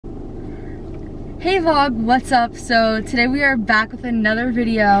Hey vlog, what's up? So today we are back with another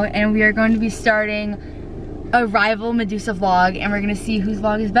video and we are going to be starting a rival Medusa vlog and we're gonna see whose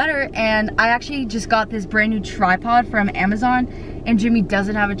vlog is better. And I actually just got this brand new tripod from Amazon and Jimmy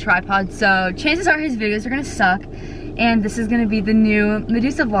doesn't have a tripod, so chances are his videos are gonna suck. And this is gonna be the new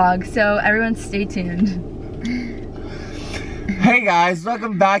Medusa vlog, so everyone stay tuned. Hey guys,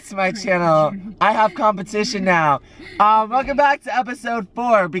 welcome back to my channel. I have competition now. Welcome back to episode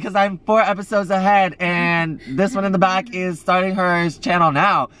 4 because I'm 4 episodes ahead and this one in the back is starting her channel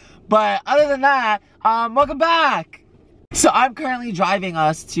now. But other than that, welcome back. So I'm currently driving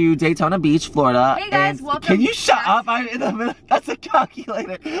us to Daytona Beach, Florida. Hey guys, welcome. Can you shut up? I'm in the middle. That's a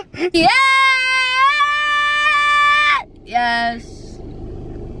calculator. Yeah! Yes.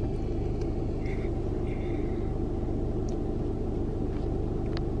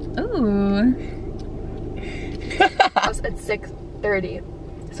 Ooh. I was at 6:30,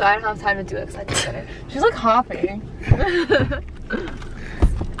 so I don't have time to do it because I did finish. She's like hopping.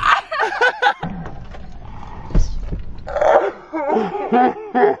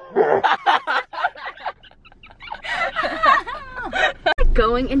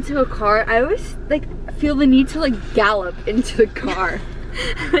 Going into a car, I always like feel the need to like gallop into the car.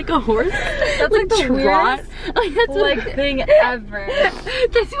 Like a horse? That's like the weirdest like thing ever.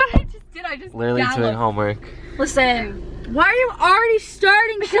 That's what I just did. I just Literally galloped. doing homework. Listen, why are you already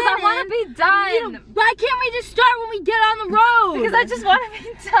starting? Because I want to be done. Why can't we just start when we get on the road? Because I just want to be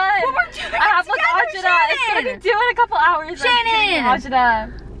done. But we're doing I have like Ajita. It's gonna be due in a couple hours. Shannon! Ajita.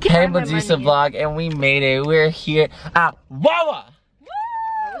 Hey Medusa vlog, and we made it. We're here at Wawa.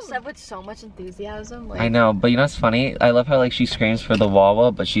 That was said with so much enthusiasm. Like, I know, but you know what's funny? I love how like she screams for the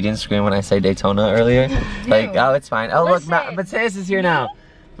Wawa, but she didn't scream when I say Daytona earlier. Like, oh, it's fine. Oh, look, Mateus is here now.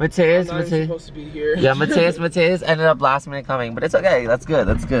 Mateus supposed to be here. Yeah, Mateus ended up last minute coming, but it's okay. That's good.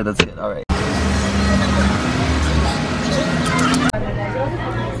 That's good. That's good. All right.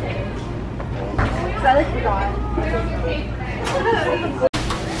 I like forgot.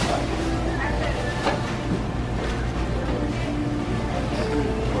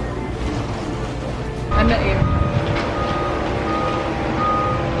 I met you.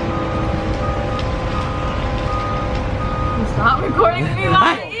 Stop recording me while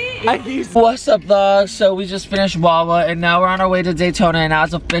I eat. What's up vlog? So we just finished Wawa and now we're on our way to Daytona and now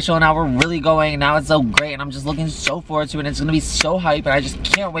it's official and now we're really going and now it's so great and I'm just looking so forward to it and it's gonna be so hype and I just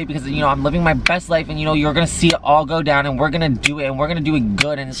can't wait because you know I'm living my best life and you know you're gonna see it all go down and we're gonna do it and we're gonna do it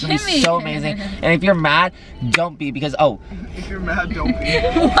good and it's gonna be so amazing. And if you're mad, don't be because if you're mad, don't be.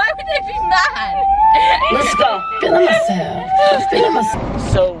 Why would they be mad? Let's go. Feeling myself. Feeling myself.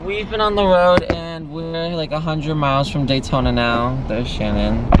 So we've been on the road and we're like 100 miles from Daytona now. There's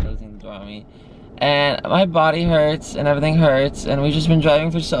Shannon closing the door on me. And my body hurts and everything hurts and we've just been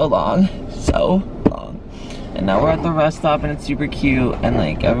driving for so long. So long. And now we're at the rest stop and it's super cute and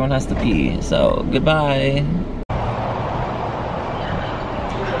like everyone has to pee. So goodbye.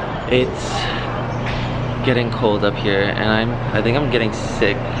 It's getting cold up here and I think I'm getting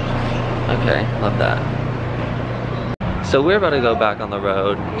sick. Okay, love that. So we're about to go back on the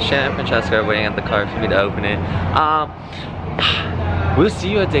road. Shannon and Francesca are waiting at the car for me to open it. We'll see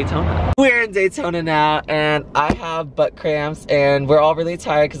you at Daytona. We're in Daytona now and I have butt cramps and we're all really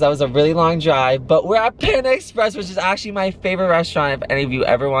tired because that was a really long drive, but we're at Panda Express, which is actually my favorite restaurant if any of you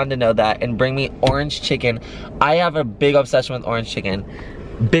ever wanted to know that, and bring me orange chicken. I have a big obsession with orange chicken.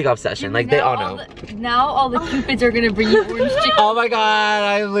 Big obsession, like they all know. Now all the cupids are gonna bring you orange chicken. Oh my god,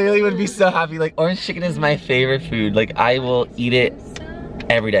 I literally would be so happy. Like orange chicken is my favorite food. Like I will eat it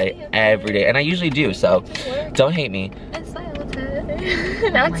every day. And I usually do, so don't hate me.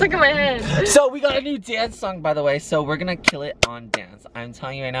 now it's stuck in my head. So we got a new dance song by the way, so we're gonna kill it on dance. I'm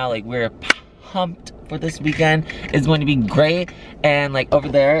telling you right now, like we're pumped for this weekend. It's going to be great. And like over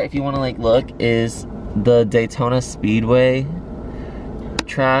there, if you wanna like look, is the Daytona Speedway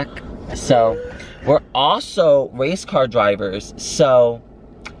track. So we're also race car drivers, so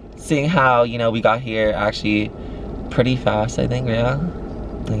seeing how you know we got here actually pretty fast, I think. Yeah,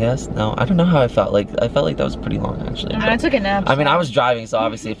 I guess. No, I don't know how I felt. Like I felt like that was pretty long actually. I took a nap. I mean I was driving, so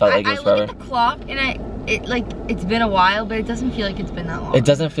obviously it felt like it was forever. I look at the clock and it's been a while, but it doesn't feel like it's been that long. It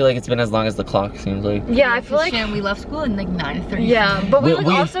doesn't feel like it's been as long as the clock seems like. Yeah, I feel like we left school in like 9:30. Yeah, but we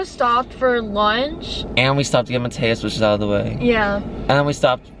also stopped for lunch. And we stopped to get Mateus, which is out of the way. Yeah. And then we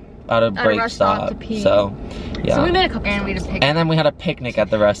stopped at a break rest stop. to pee. So yeah. So we made a couple. And we had a picnic. And then we had a picnic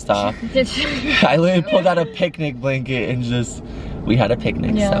at the rest stop. I literally pulled out a picnic blanket and just we had a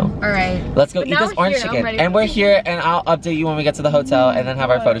picnic. Yeah. So alright. let's go eat this orange chicken. And we're here and I'll update you when we get to the hotel and then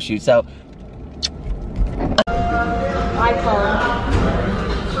have our photo shoot. So iPhone.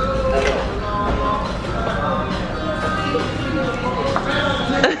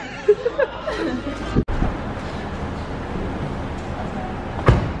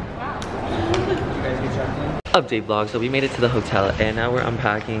 Update vlog. So we made it to the hotel and now we're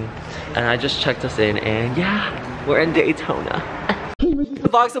unpacking and I just checked us in and yeah, we're in Daytona. The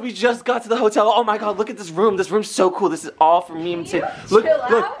vlog, so we just got to the hotel. Oh my god, look at this room. This room's so cool. This is all for me and Tim. Look.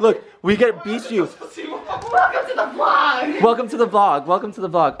 We get a beach view. Welcome to the vlog. Welcome to the vlog. Welcome to the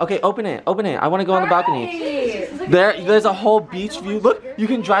vlog. Okay, open it. Open it. I want to go on the balcony. There's a whole beach view. Look, you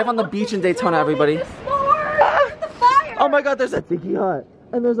can drive on the beach in Daytona, everybody. Oh my god, there's a tiki hut.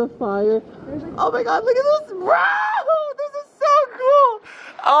 And there's a fire. Oh my god, look at this. Wow, this is so cool.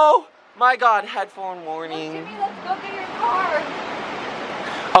 Oh my god, headphone warning. Jimmy, let's go get your car.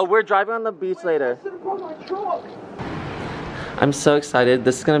 Oh, we're driving on the beach later. I'm so excited.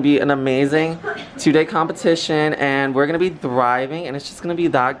 This is gonna be an amazing 2-day competition and we're gonna be thriving and it's just gonna be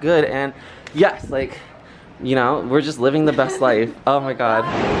that good. And yes, like, you know, we're just living the best life. Oh my god.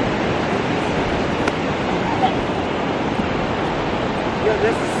 Yo,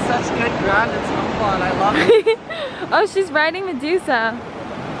 this is such good ground. It's so fun. I love it. Oh, she's riding Medusa.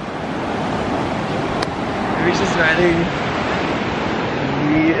 Maybe she's riding.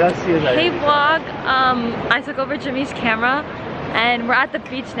 Hey vlog, I took over Jimmy's camera and we're at the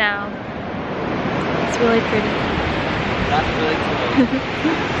beach now. It's really pretty. That's really cool.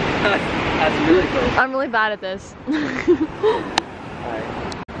 That's really cool. I'm really bad at this.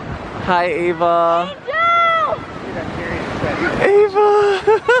 Hi, Ava. Angel!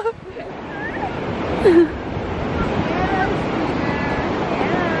 Ava!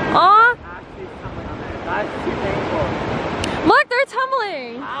 Aw! That's too painful. Look, they're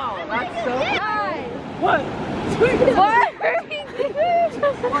tumbling! Ow, that's so Guys! What? What?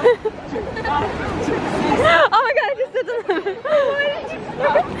 Oh my god, I just did something.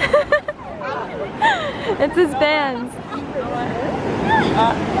 It's his bands. So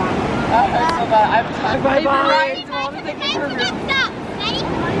bad. I'm Bye-bye.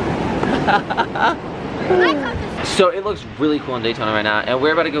 So it looks really cool in Daytona right now and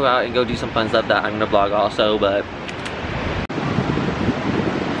we're about to go out and go do some fun stuff that I'm gonna vlog also, but